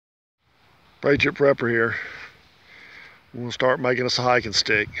Patriot Prepper here. We're gonna start making us a hiking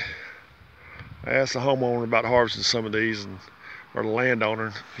stick. I asked the homeowner about harvesting some of these, or the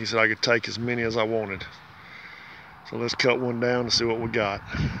landowner. He said I could take as many as I wanted. So let's cut one down and see what we got.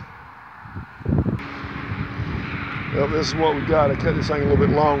 Well, this is what we got. I cut this thing a little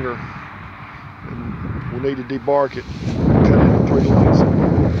bit longer, and we need to debark it. Cut it into 3 lengths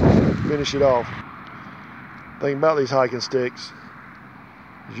and finish it off. The thing about these hiking sticks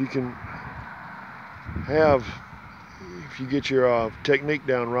is you can have, if you get your technique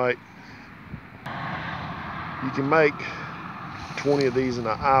down right, you can make 20 of these in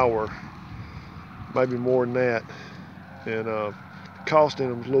an hour, maybe more than that, and costing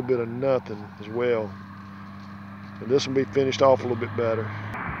them is a little bit of nothing as well. And this will be finished off a little bit better.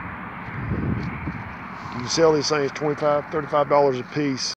 You can sell these things $25, $35 a piece.